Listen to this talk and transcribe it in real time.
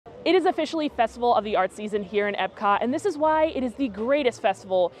It is officially Festival of the Arts season here in Epcot, and this is why it is the greatest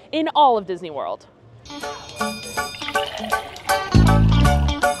festival in all of Disney World.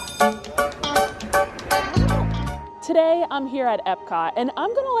 Today, I'm here at Epcot, and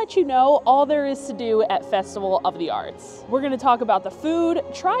I'm gonna let you know all there is to do at Festival of the Arts. We're gonna talk about the food,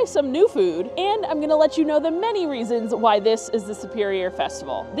 try some new food, and I'm gonna let you know the many reasons why this is the superior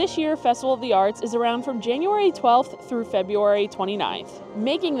festival. This year, Festival of the Arts is around from January 12th through February 29th,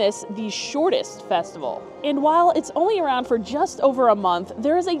 making this the shortest festival. And while it's only around for just over a month,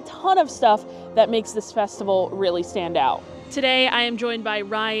 there is a ton of stuff that makes this festival really stand out. Today, I am joined by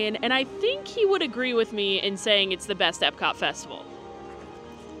Ryan, and I think he would agree with me in saying it's the best Epcot festival.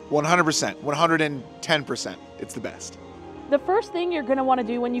 100%, 110%, it's the best. The first thing you're gonna wanna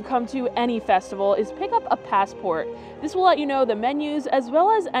do when you come to any festival is pick up a passport. This will let you know the menus as well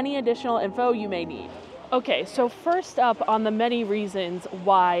as any additional info you may need. Okay, so first up on the many reasons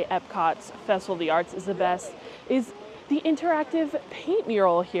why Epcot's Festival of the Arts is the best is the interactive paint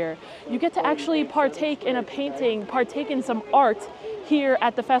mural here. You get to actually partake in a painting, partake in some art here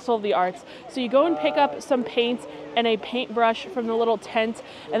at the Festival of the Arts. So you go and pick up some paint and a paintbrush from the little tent,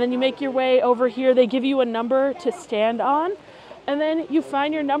 and then you make your way over here. They give you a number to stand on, and then you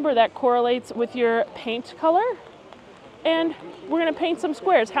find your number that correlates with your paint color. And we're gonna paint some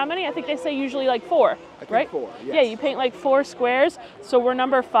squares. How many? I think they say usually like 4, right? 4, yes. Yeah, you paint like 4 squares. So we're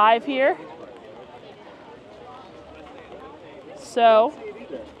number 5 here. So,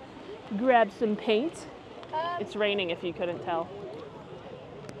 grab some paint. It's raining if you couldn't tell.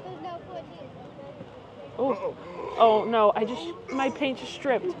 Oh, oh no, my paint just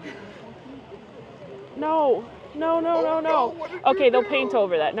stripped. No. Okay, they'll paint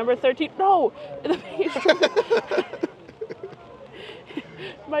over that. Number 13, no, the paint stripped.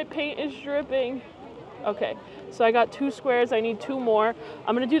 My paint is dripping. Okay, so I got 2 squares, I need 2 more.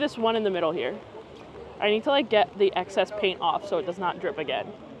 I'm gonna do this one in the middle here. I need to get the excess paint off so it does not drip again.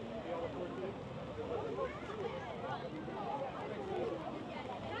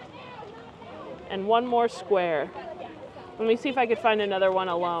 And 1 more square. Let me see if I could find another one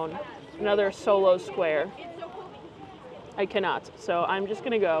alone. Another solo square. I cannot, so I'm just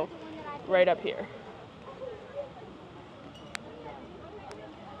gonna go right up here.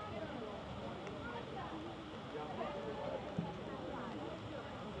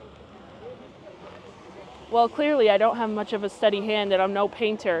 Well, clearly I don't have much of a steady hand and I'm no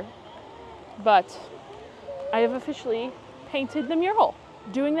painter, but I have officially painted the mural.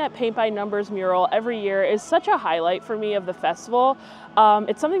 Doing that paint by numbers mural every year is such a highlight for me of the festival.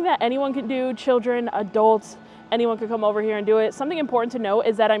 It's something that anyone can do, children, adults, anyone could come over here and do it. Something important to note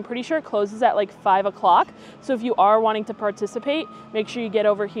is that I'm pretty sure it closes at like 5 o'clock. So if you are wanting to participate, make sure you get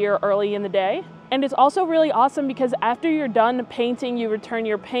over here early in the day. And it's also really awesome because after you're done painting, you return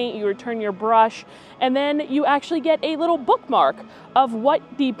your paint, you return your brush, and then you actually get a little bookmark of what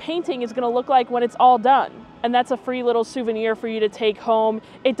the painting is gonna look like when it's all done. And that's a free little souvenir for you to take home.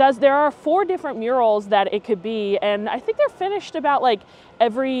 There are 4 different murals that it could be, and I think they're finished about like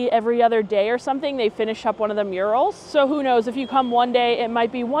every other day or something. They finish up one of the murals. So who knows, if you come one day, it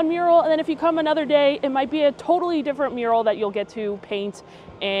might be one mural, and then if you come another day, it might be a totally different mural that you'll get to paint.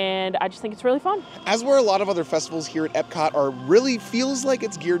 And I just think it's really fun. As where a lot of other festivals here at Epcot really feels like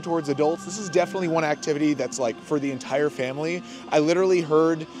it's geared towards adults, this is definitely one activity that's like for the entire family. I literally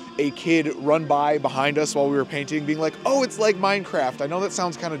heard a kid run by behind us while we were painting being like, oh, it's like Minecraft. I know that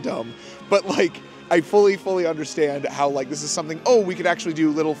sounds kind of dumb, but like I fully understand how like this is something, we could actually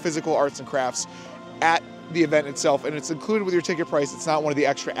do little physical arts and crafts at the event itself, and it's included with your ticket price. It's not one of the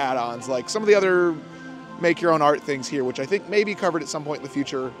extra add-ons like some of the other make your own art things here, which I think may be covered at some point in the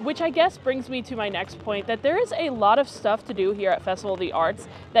future. Which I guess brings me to my next point, that there is a lot of stuff to do here at Festival of the Arts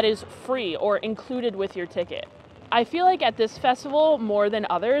that is free or included with your ticket. I feel like at this festival, more than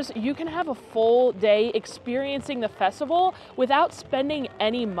others, you can have a full day experiencing the festival without spending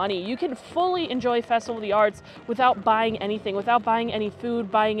any money. You can fully enjoy Festival of the Arts without buying anything, without buying any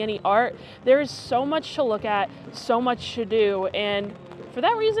food, buying any art. There is so much to look at, so much to do, and for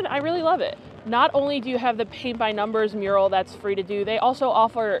that reason, I really love it. Not only do you have the paint by numbers mural that's free to do, they also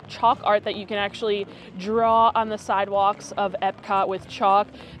offer chalk art that you can actually draw on the sidewalks of Epcot with chalk.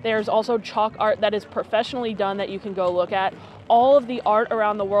 There's also chalk art that is professionally done that you can go look at. All of the art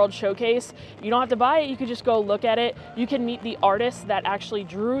around the World Showcase, you don't have to buy it, you can just go look at it. You can meet the artists that actually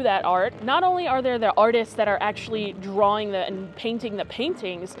drew that art. Not only are there the artists that are actually drawing and painting the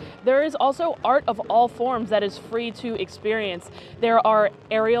paintings, there is also art of all forms that is free to experience. There are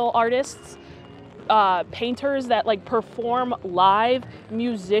aerial artists, painters that perform live,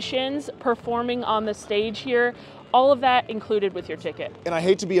 musicians performing on the stage here, All of that included with your ticket. And I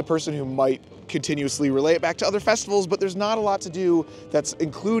hate to be a person who might continuously relay it back to other festivals, but there's not a lot to do that's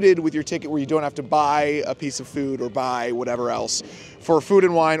included with your ticket where you don't have to buy a piece of food or buy whatever else for Food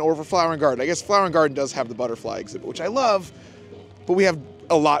and Wine or for Flower and Garden. I guess Flower and Garden does have the butterfly exhibit, which I love, but we have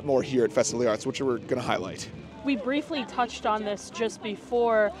a lot more here at Festival of the Arts, which we're going to highlight. We briefly touched on this just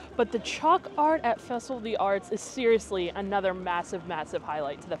before, but the chalk art at Festival of the Arts is seriously another massive, massive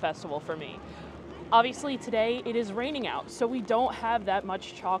highlight to the festival for me. Obviously today it is raining out, so we don't have that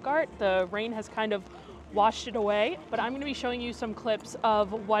much chalk art. The rain has kind of washed it away, but I'm going to be showing you some clips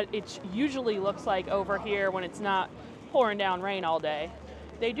of what it usually looks like over here when it's not pouring down rain all day.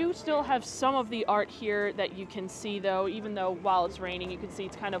 They do still have some of the art here that you can see though, even though while it's raining you can see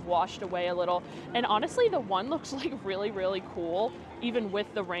it's kind of washed away a little. And honestly, the one looks like really, really cool, even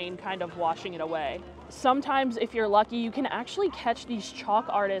with the rain kind of washing it away. Sometimes if you're lucky, you can actually catch these chalk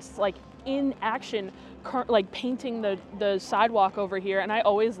artists like in action, like painting the sidewalk over here, and I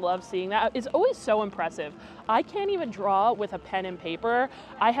always love seeing that. It's always so impressive. I can't even draw with a pen and paper.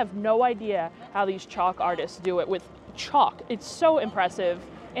 I have no idea how these chalk artists do it with chalk. It's so impressive.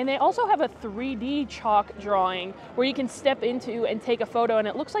 And they also have a 3D chalk drawing where you can step into and take a photo, and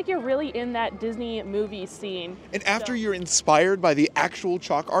it looks like you're really in that Disney movie scene. And after you're inspired by the actual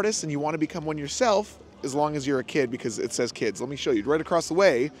chalk artists and you want to become one yourself, as long as you're a kid, because it says kids. Let me show you. Right across the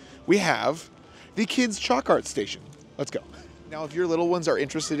way, we have the kids' chalk art station. Let's go. Now, if your little ones are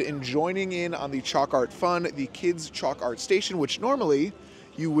interested in joining in on the chalk art fun, the kids' chalk art station, which normally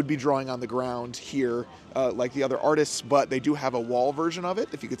you would be drawing on the ground here like the other artists, but they do have a wall version of it,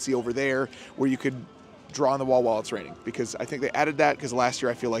 if you could see over there, where you could draw on the wall while it's raining, because I think they added that because last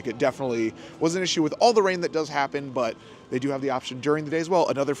year I feel like it definitely was an issue with all the rain that does happen, but they do have the option during the day as well.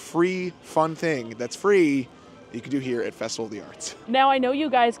 Another free, fun thing that's free you can do here at Festival of the Arts. Now, I know you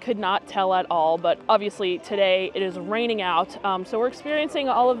guys could not tell at all, but obviously today it is raining out, so we're experiencing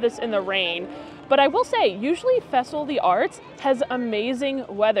all of this in the rain. But I will say, usually Festival of the Arts has amazing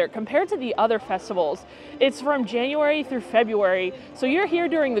weather compared to the other festivals. It's from January through February, so you're here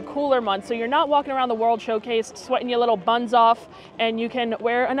during the cooler months, so you're not walking around the World Showcase sweating your little buns off, and you can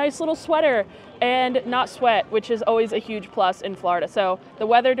wear a nice little sweater and not sweat, which is always a huge plus in Florida. So the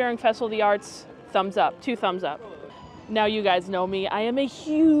weather during Festival of the Arts, thumbs up, 2 thumbs up. Now you guys know me, I am a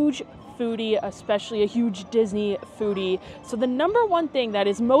huge foodie, especially a huge Disney foodie. So the number one thing that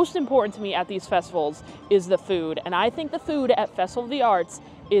is most important to me at these festivals is the food. And I think the food at Festival of the Arts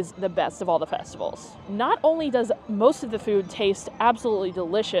is the best of all the festivals. Not only does most of the food taste absolutely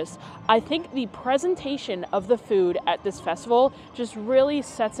delicious, I think the presentation of the food at this festival just really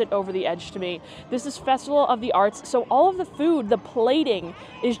sets it over the edge to me. This is Festival of the Arts, so all of the food, the plating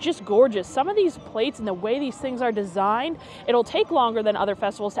is just gorgeous. Some of these plates and the way these things are designed, it'll take longer than other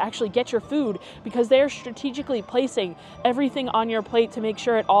festivals to actually get your food because they're strategically placing everything on your plate to make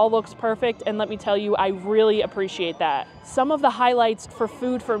sure it all looks perfect, and let me tell you, I really appreciate that. Some of the highlights for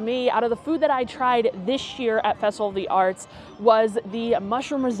food for me, out of the food that I tried this year at Festival of the Arts, was the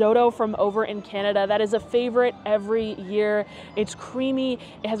mushroom risotto from over in Canada. That is a favorite every year. It's creamy,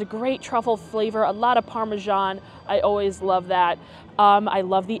 it has a great truffle flavor, a lot of Parmesan. I always love that. I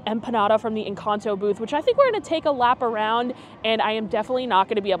love the empanada from the Encanto booth, which I think we're gonna take a lap around, and I am definitely not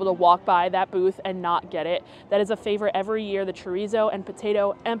gonna be able to walk by that booth and not get it. That is a favorite every year, the chorizo and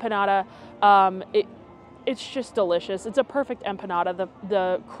potato empanada. It's just delicious. It's a perfect empanada.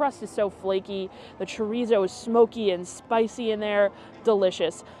 The crust is so flaky. The chorizo is smoky and spicy in there.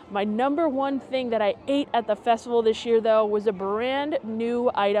 Delicious. My number one thing that I ate at the festival this year, though, was a brand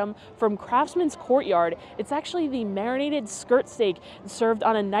new item from Craftsman's Courtyard. It's actually the marinated skirt steak served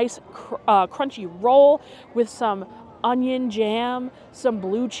on a nice crunchy roll with some onion jam, some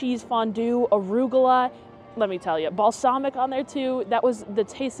blue cheese fondue, arugula. Let me tell you, balsamic on there too. That was the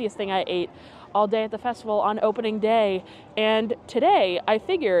tastiest thing I ate all day at the festival on opening day. And today I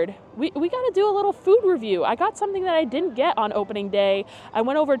figured we got to do a little food review. I got something that I didn't get on opening day. I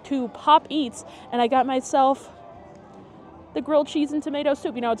went over to Pop Eats and I got myself the grilled cheese and tomato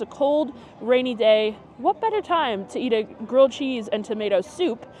soup. You know, it's a cold, rainy day. What better time to eat a grilled cheese and tomato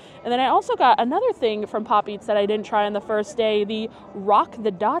soup? And then I also got another thing from Pop Eats that I didn't try on the first day, the Rock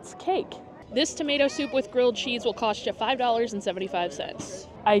the Dots cake. This tomato soup with grilled cheese will cost you $5.75.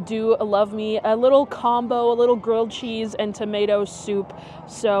 I do love me a little combo, a little grilled cheese and tomato soup.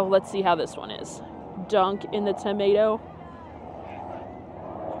 So let's see how this one is. Dunk in the tomato.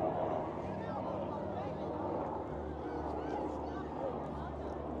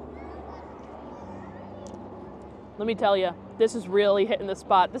 Let me tell you, this is really hitting the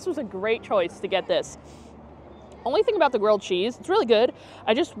spot. This was a great choice to get this. Only thing about the grilled cheese, it's really good.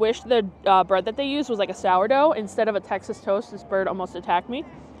 I just wish the bread that they use was like a sourdough instead of a Texas toast. This bird almost attacked me.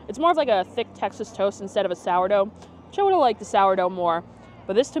 It's more of like a thick Texas toast instead of a sourdough, which I would have liked the sourdough more.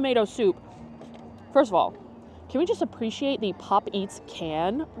 But this tomato soup, first of all, can we just appreciate the Pop Eats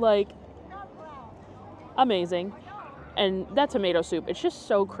can? Like, amazing. And that tomato soup, it's just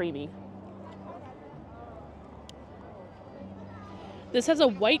so creamy. This has a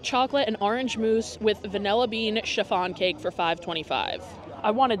white chocolate and orange mousse with vanilla bean chiffon cake for $5.25.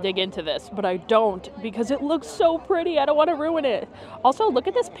 I want to dig into this, but I don't because it looks so pretty. I don't want to ruin it. Also, look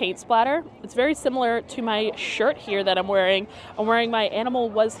at this paint splatter. It's very similar to my shirt here that I'm wearing. I'm wearing my Animal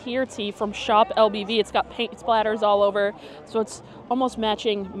Was Here tee from Shop LBV. It's got paint splatters all over, so it's almost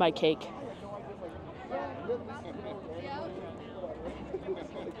matching my cake.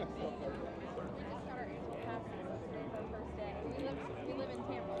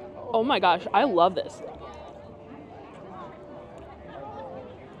 Oh my gosh, I love this.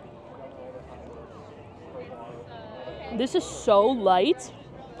 This is so light.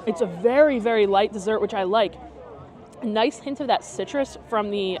 It's a very, very light dessert, which I like. A nice hint of that citrus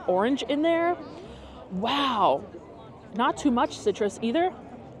from the orange in there. Wow. Not too much citrus either.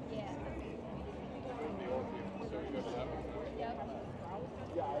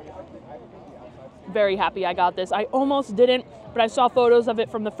 Very happy I got this. I almost didn't, but I saw photos of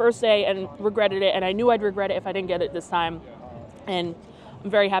it from the first day and regretted it, and I knew I'd regret it if I didn't get it this time. And I'm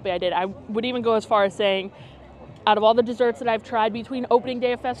very happy I did. I would even go as far as saying, out of all the desserts that I've tried between opening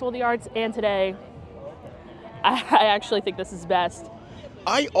day of Festival of the Arts and today, I actually think this is best.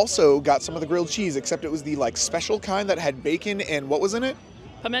 I also got some of the grilled cheese, except it was the like special kind that had bacon and what was in it?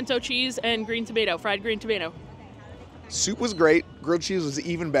 Pimento cheese and green tomato, fried green tomato. Soup was great. Grilled cheese was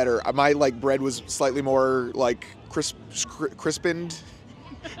even better. My like bread was slightly more like crispened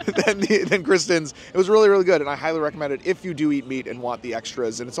than Kristen's. It was really, really good, and I highly recommend it if you do eat meat and want the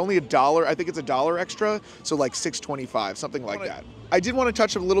extras. And it's only $1. I think it's $1 extra, so like $6.25, something like that. I did want to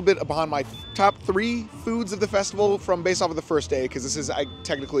touch a little bit upon my top 3 foods of the festival from based off of the first day, because this is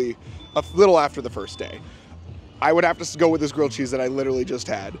technically a little after the first day. I would have to go with this grilled cheese that I literally just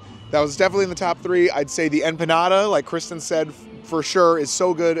had. That was definitely in the top 3. I'd say the empanada, like Kristen said, for sure is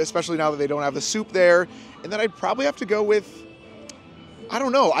so good, especially now that they don't have the soup there. And then I'd probably have to go with, I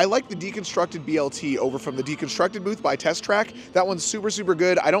don't know, I like the deconstructed BLT over from the deconstructed booth by Test Track. That one's super, super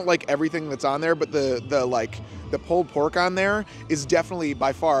good. I don't like everything that's on there, but the pulled pork on there is definitely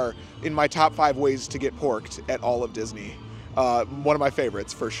by far in my top 5 ways to get porked at all of Disney. One of my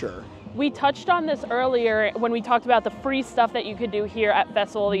favorites for sure. We touched on this earlier when we talked about the free stuff that you could do here at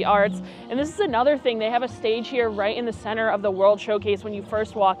Festival of the Arts. And this is another thing. They have a stage here right in the center of the World Showcase when you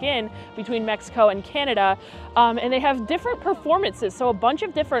first walk in between Mexico and Canada. And they have different performances. So a bunch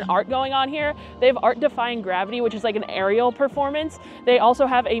of different art going on here. They have Art Defying Gravity, which is like an aerial performance. They also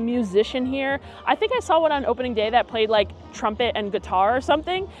have a musician here. I think I saw one on opening day that played like trumpet and guitar or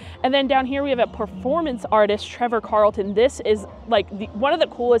something. And then down here we have a performance artist, Trevor Carlton. This is like one of the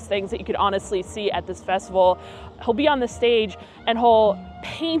coolest things that you could honestly see at this festival. He'll be on the stage and he'll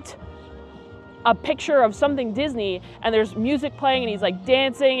paint a picture of something Disney, and there's music playing and he's like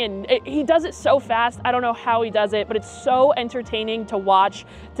dancing, and he does it so fast. I don't know how he does it, but it's so entertaining to watch.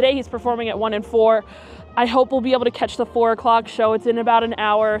 Today he's performing at 1 and 4. I hope we'll be able to catch the 4 o'clock show. It's in about an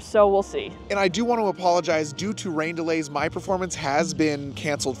hour, so we'll see. And I do want to apologize. Due to rain delays, my performance has been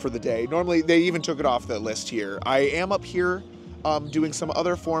canceled for the day. Normally, they even took it off the list here. I am up here doing some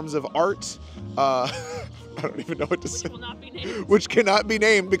other forms of art. I don't even know what to say. Which cannot be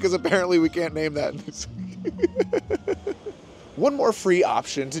named because apparently we can't name that. One more free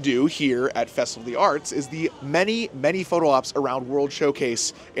option to do here at Festival of the Arts is the many, many photo ops around World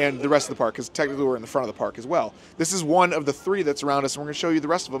Showcase and the rest of the park, because technically we're in the front of the park as well. This is one of the 3 that's around us, and we're going to show you the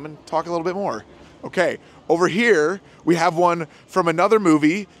rest of them and talk a little bit more. Okay, over here we have one from another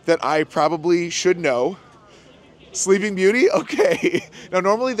movie that I probably should know. Sleeping Beauty? Okay. Now,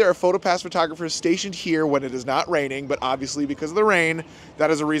 normally there are PhotoPass photographers stationed here when it is not raining, but obviously because of the rain, that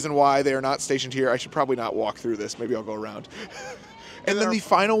is a reason why they are not stationed here. I should probably not walk through this. Maybe I'll go around. And then the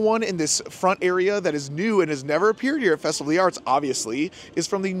final one in this front area that is new and has never appeared here at Festival of the Arts, obviously, is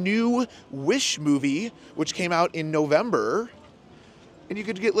from the new Wish movie, which came out in November. And you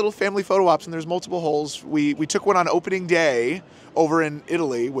could get little family photo ops, and there's multiple holes. We took one on opening day over in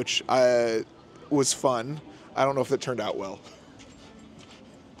Italy, which was fun. I don't know if that turned out well.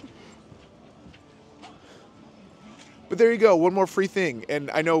 But there you go, one more free thing. And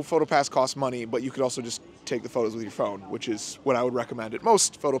I know PhotoPass costs money, but you could also just take the photos with your phone, which is what I would recommend at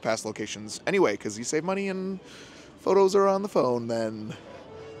most PhotoPass locations anyway, because you save money and photos are on the phone then.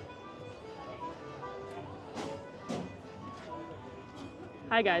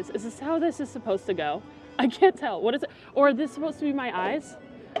 Hi guys, is this how this is supposed to go? I can't tell. What is it? Or is this supposed to be my eyes?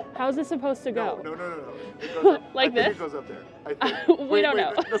 How is this supposed to go? No. It goes up. Like this? It goes up there. I think. We don't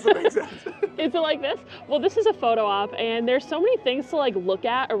know. That doesn't make sense. Is it like this? Well, this is a photo op, and there's so many things to like look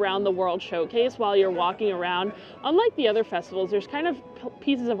at around the World Showcase while you're walking around. Unlike the other festivals, there's kind of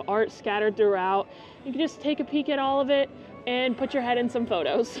pieces of art scattered throughout. You can just take a peek at all of it and put your head in some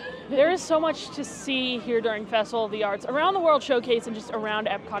photos. There is so much to see here during Festival of the Arts, around the World Showcase and just around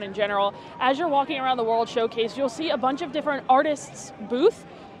Epcot in general. As you're walking around the World Showcase, you'll see a bunch of different artists' booths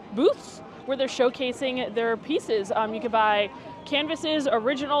where they're showcasing their pieces. You could buy canvases,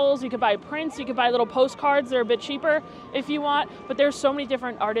 originals, you could buy prints, you could buy little postcards. They're a bit cheaper if you want, but there's so many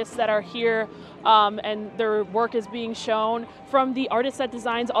different artists that are here and their work is being shown. From the artist that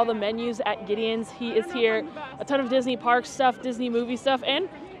designs all the menus at Gideon's, he is here. A ton of Disney park stuff, Disney movie stuff, and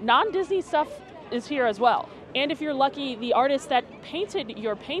non-Disney stuff is here as well. And if you're lucky, the artist that painted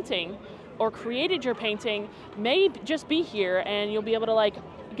your painting or created your painting may just be here, and you'll be able to like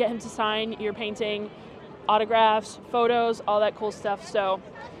get him to sign your painting, autographs, photos, all that cool stuff. So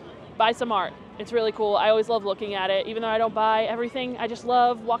buy some art. It's really cool. I always love looking at it. Even though I don't buy everything, I just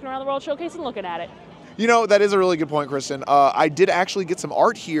love walking around the World Showcase and looking at it. You know, that is a really good point, Kristen. I did actually get some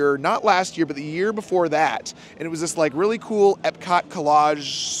art here, not last year, but the year before that. And it was this like really cool Epcot collage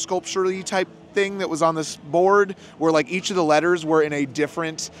sculpture-y type thing that was on this board where like each of the letters were in a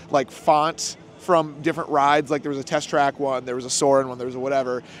different like font from different rides. Like there was a Test Track one, there was a Soarin' one, there was a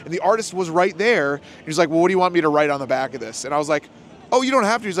whatever. And the artist was right there. He was like, well, what do you want me to write on the back of this? And I was like, oh, you don't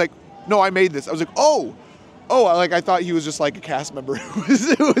have to. He's like, no, I made this. I was like, oh, like I thought he was just like a cast member.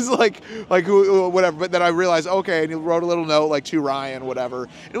 It was like who, whatever. But then I realized, okay, and he wrote a little note like to Ryan, whatever.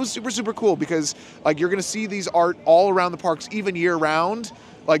 And it was super, super cool because like you're gonna see these art all around the parks, even year round,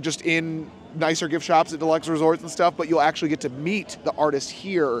 like just in nicer gift shops at deluxe resorts and stuff. But you'll actually get to meet the artist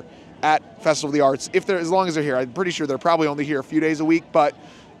here at Festival of the Arts, as long as they're here. I'm pretty sure they're probably only here a few days a week, but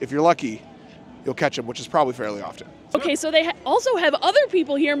if you're lucky, you'll catch them, which is probably fairly often. Okay, so they also have other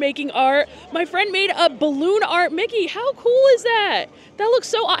people here making art. My friend made a balloon art Mickey. How cool is that? That looks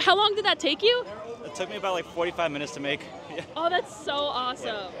so, how long did that take you? It took me about like 45 minutes to make. Oh, that's so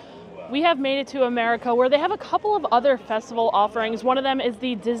awesome. We have made it to America, where they have a couple of other festival offerings. One of them is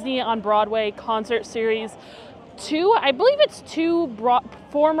the Disney on Broadway concert series. I believe it's two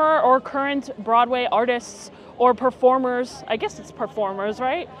former or current Broadway artists or performers. I guess it's performers,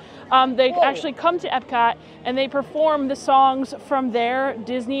 right? They actually come to Epcot and they perform the songs from their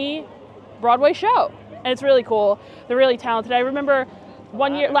Disney Broadway show. And it's really cool. They're really talented. I remember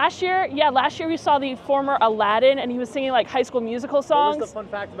last year we saw the former Aladdin, and he was singing like High School Musical songs. What was the fun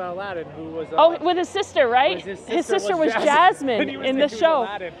fact about Aladdin? Who was with his sister, right? His sister was Jasmine in the show.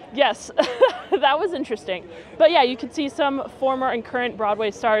 Yes, that was interesting. But yeah, you can see some former and current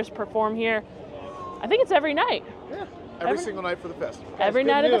Broadway stars perform here. I think it's every night. Yeah, every single night for the festival. Every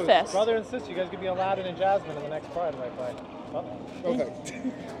night of the fest. Brother and sister, you guys could be Aladdin and Jasmine in the next Pride if I play.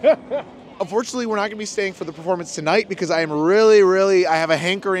 Okay. Unfortunately, we're not going to be staying for the performance tonight because I am I have a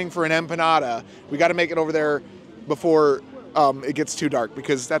hankering for an empanada. We got to make it over there before it gets too dark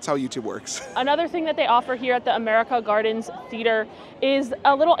because that's how YouTube works. Another thing that they offer here at the America Gardens Theater is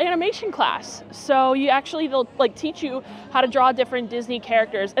a little animation class. So they'll like teach you how to draw different Disney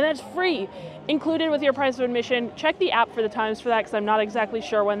characters, and that's free, included with your price of admission. Check the app for the times for that because I'm not exactly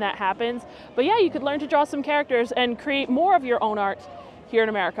sure when that happens. But yeah, you could learn to draw some characters and create more of your own art here in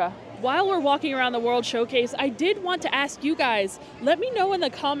America. While we're walking around the World Showcase, I did want to ask you guys, let me know in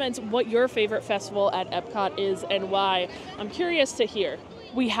the comments what your favorite festival at Epcot is and why. I'm curious to hear.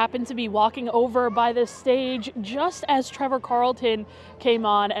 We happened to be walking over by the stage just as Trevor Carlton came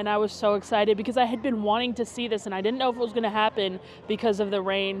on, and I was so excited because I had been wanting to see this and I didn't know if it was going to happen because of the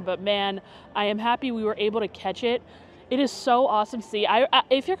rain, but man, I am happy we were able to catch it. It is so awesome to see.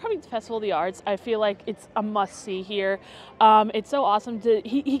 If you're coming to Festival of the Arts, I feel like it's a must-see here. It's so awesome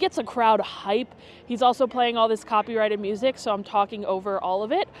he gets a crowd hype. He's also playing all this copyrighted music, so I'm talking over all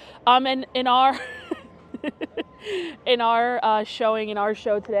of it. And in our in our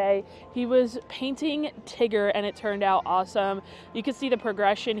show today, he was painting Tigger, and it turned out awesome. You can see the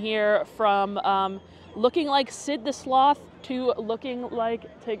progression here from looking like Sid the Sloth to looking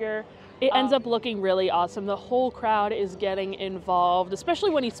like Tigger. It ends up looking really awesome. The whole crowd is getting involved, especially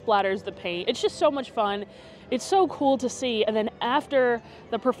when he splatters the paint. It's just so much fun. It's so cool to see. And then after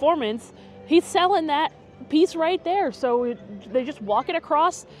the performance, he's selling that piece right there. So they just walk it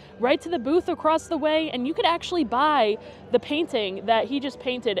across right to the booth across the way, and you could actually buy the painting that he just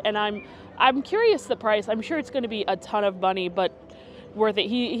painted. And I'm curious the price. I'm sure it's going to be a ton of money, but worth it.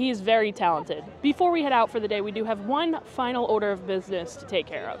 He is very talented. Before we head out for the day, we do have one final order of business to take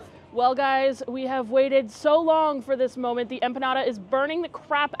care of. Well, guys, we have waited so long for this moment. The empanada is burning the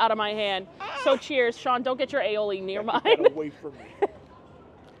crap out of my hand. So cheers. Sean, don't get your aioli near mine. Get away from me.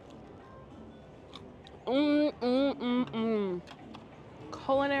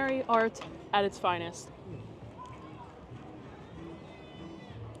 Culinary art at its finest.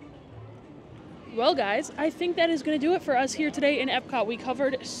 Well, guys, I think that is going to do it for us here today in Epcot. We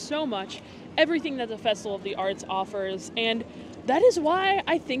covered so much, everything that the Festival of the Arts offers, and that is why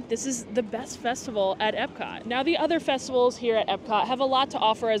I think this is the best festival at Epcot. Now, the other festivals here at Epcot have a lot to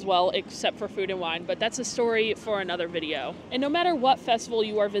offer as well, except for food and wine, but that's a story for another video. And no matter what festival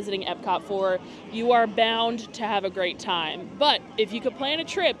you are visiting Epcot for, you are bound to have a great time. But if you could plan a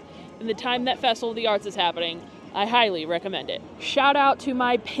trip in the time that Festival of the Arts is happening, I highly recommend it. Shout out to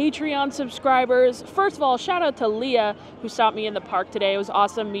my Patreon subscribers. First of all, shout out to Leah, who stopped me in the park today. It was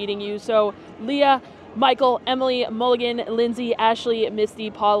awesome meeting you. So Leah, Michael, Emily, Mulligan, Lindsay, Ashley, Misty,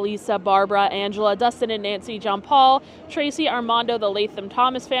 Paul, Lisa, Barbara, Angela, Dustin and Nancy, John Paul, Tracy, Armando, the Latham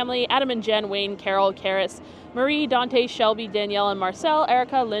Thomas family, Adam and Jen, Wayne, Carol, Karis, Marie, Dante, Shelby, Danielle and Marcel,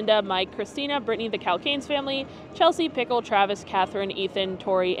 Erica, Linda, Mike, Christina, Brittany, the Calcanes family, Chelsea, Pickle, Travis, Catherine, Ethan,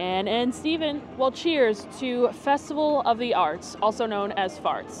 Tori, Ann, and Steven. Well, cheers to Festival of the Arts, also known as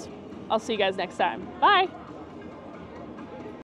Farts. I'll see you guys next time. Bye!